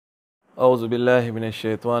أعوذ بالله من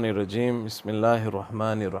الشيطان الرجيم بسم الله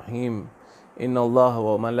الرحمن الرحيم إن الله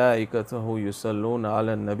وملائكته يصلون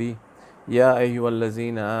على النبي يا أيها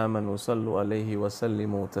الذين آمنوا صلوا عليه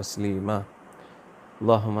وسلموا تسليما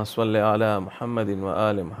اللهم صل على محمد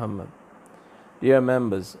وآل محمد. Dear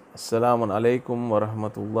members, Assalamu alaikum wa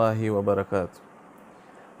rahmatullahi wa barakatuh.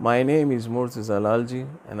 My name is Murtaza Alalji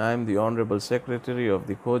and I am the Honorable Secretary of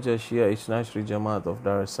the Khoja Shia Isnashri Jamaat of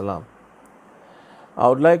Dar es Salaam. I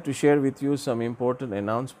would like to share with you some important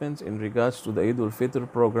announcements in regards to the Eid al-Fitr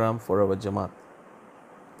program for our Jamaat.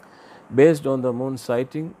 Based on the moon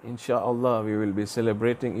sighting, inshallah, we will be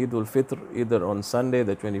celebrating Eid al-Fitr either on Sunday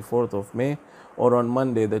the 24th of May or on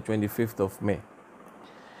Monday the 25th of May.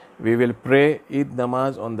 We will pray Eid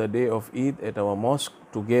Namaz on the day of Eid at our mosque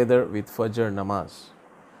together with Fajr Namaz.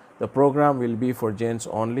 The program will be for gents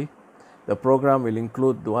only. The program will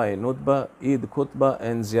include Dua-e-Nutbah, Eid Khutbah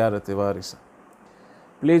and Ziyarat-e-Warisa.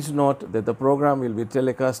 Please note that the program will be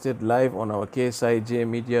telecasted live on our KSIJ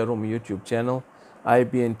Media Room YouTube channel,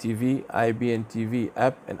 IBN TV, IBN TV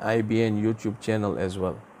app and IBN YouTube channel as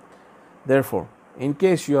well. Therefore, in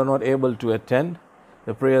case you are not able to attend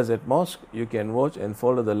the prayers at mosque, you can watch and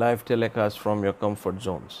follow the live telecast from your comfort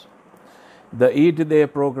zones. The Eid Day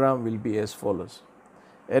program will be as follows.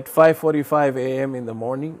 At 5:45 a.m. in the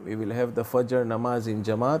morning, we will have the Fajr Namaz in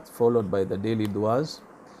Jamaat, followed by the daily duas.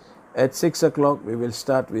 At 6 o'clock, we will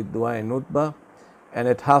start with Dua-e-Nutbah, and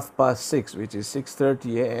at 6:30, which is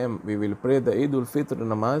 6:30 a.m., we will pray the Eid al-Fitr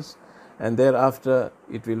Namaz, and thereafter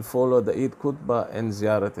it will follow the Eid Khutbah and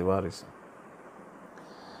Ziyarat-e-Warisa.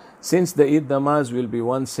 Since the Eid Namaz will be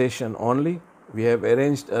one session only, we have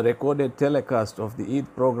arranged a recorded telecast of the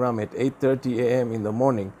Eid program at 8:30 a.m. in the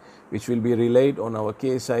morning, which will be relayed on our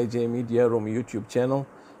KSIJ Media Room YouTube channel,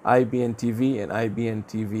 IBN TV and IBN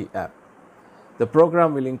TV app. The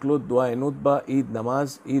program will include Dua-e-Nutbah, Eid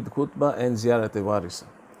Namaz, Eid Khutbah and Ziyarat-e-Warisa.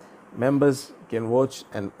 Members can watch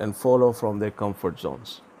and follow from their comfort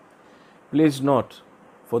zones. Please note,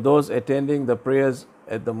 for those attending the prayers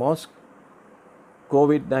at the mosque,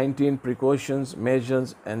 COVID-19 precautions,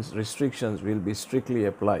 measures and restrictions will be strictly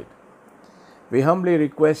applied. We humbly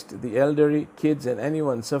request the elderly, kids and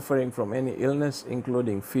anyone suffering from any illness,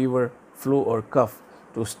 including fever, flu or cough,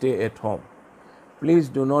 to stay at home. Please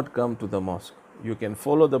do not come to the mosque. You can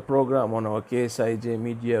follow the program on our KSIJ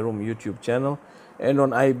Media Room YouTube channel and on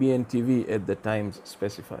IBN TV at the times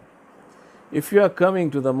specified. If you are coming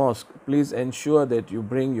to the mosque, please ensure that you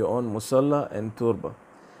bring your own musalla and turba.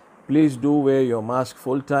 Please do wear your mask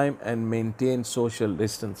full time and maintain social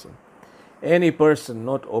distancing. Any person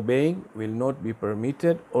not obeying will not be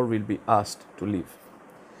permitted or will be asked to leave.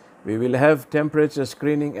 We will have temperature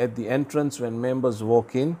screening at the entrance when members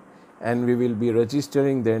walk in, and we will be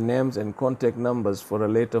registering their names and contact numbers for a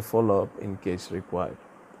later follow-up in case required.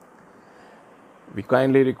 We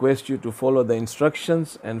kindly request you to follow the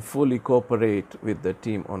instructions and fully cooperate with the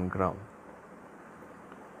team on ground.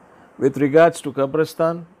 With regards to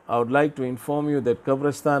Kabristan, I would like to inform you that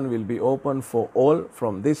Kabristan will be open for all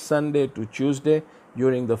from this Sunday to Tuesday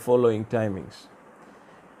during the following timings.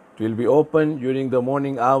 It will be open during the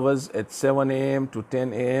morning hours at 7 a.m. to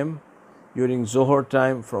 10 a.m., during Zohar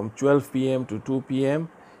time from 12 p.m. to 2 p.m.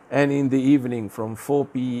 and in the evening from 4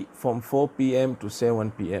 p.m. to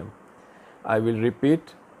 7 p.m. I will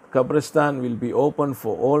repeat, Kabristan will be open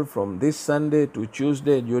for all from this Sunday to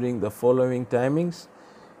Tuesday during the following timings.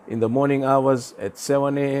 In the morning hours at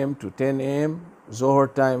 7 a.m. to 10 a.m., Zohar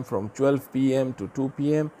time from 12 p.m. to 2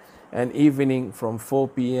 p.m. and evening from 4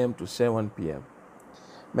 p.m. to 7 p.m.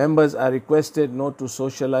 Members are requested not to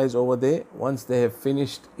socialize over there. Once they have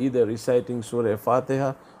finished either reciting Surah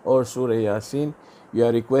Fatiha or Surah Yasin, you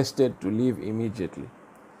are requested to leave immediately.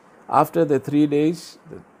 After the 3 days,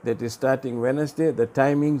 that is starting Wednesday, the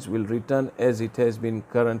timings will return as it has been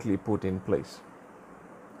currently put in place.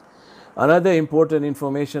 Another important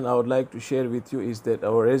information I would like to share with you is that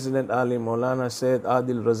our resident Alim Maulana Sayyid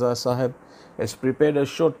Adil Raza Sahib has prepared a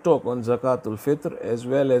short talk on Zakatul Fitr as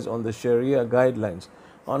well as on the Sharia guidelines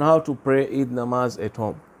on how to pray Eid Namaz at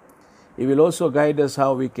home. He will also guide us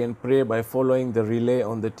how we can pray by following the relay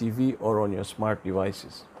on the TV or on your smart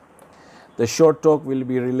devices. The short talk will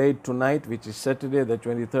be relayed tonight, which is Saturday the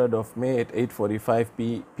 23rd of May at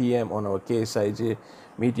 8:45 p.m. on our KSIJ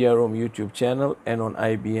Media Room YouTube channel and on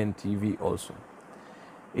IBN TV also.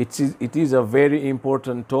 It is a very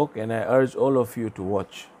important talk and I urge all of you to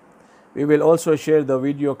watch. We will also share the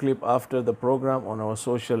video clip after the program on our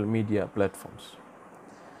social media platforms.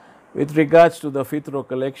 With regards to the Fitr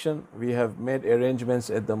collection, we have made arrangements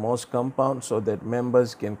at the mosque compound so that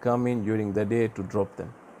members can come in during the day to drop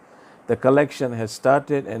them. The collection has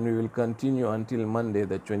started and we will continue until Monday,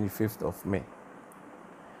 the 25th of May.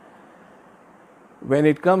 When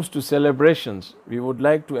it comes to celebrations, we would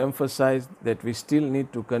like to emphasize that we still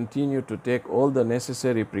need to continue to take all the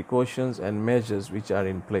necessary precautions and measures which are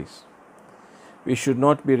in place. We should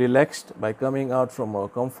not be relaxed by coming out from our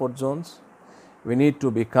comfort zones. We need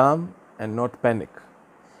to be calm and not panic.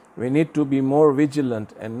 We need to be more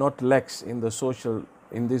vigilant and not lax in this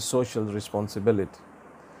social responsibility.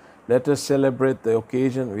 Let us celebrate the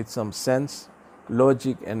occasion with some sense,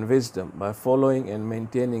 logic and wisdom by following and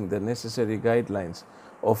maintaining the necessary guidelines,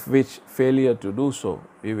 of which failure to do so,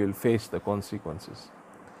 we will face the consequences.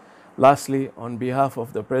 Lastly, on behalf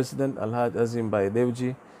of the President Alhaj Azim Bhai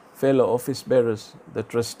Devji, fellow office bearers, the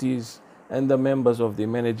trustees and the members of the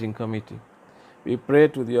managing committee, we pray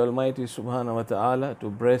to the Almighty Subhanahu wa Ta'ala to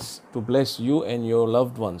bless you and your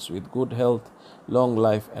loved ones with good health, long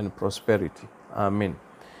life and prosperity. Amen.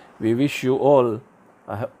 We wish you all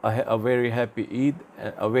a very happy Eid,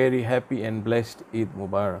 a very happy and blessed Eid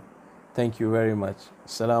Mubarak. Thank you very much.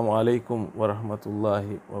 Assalamu alaikum wa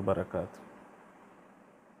rahmatullahi wa barakatuh.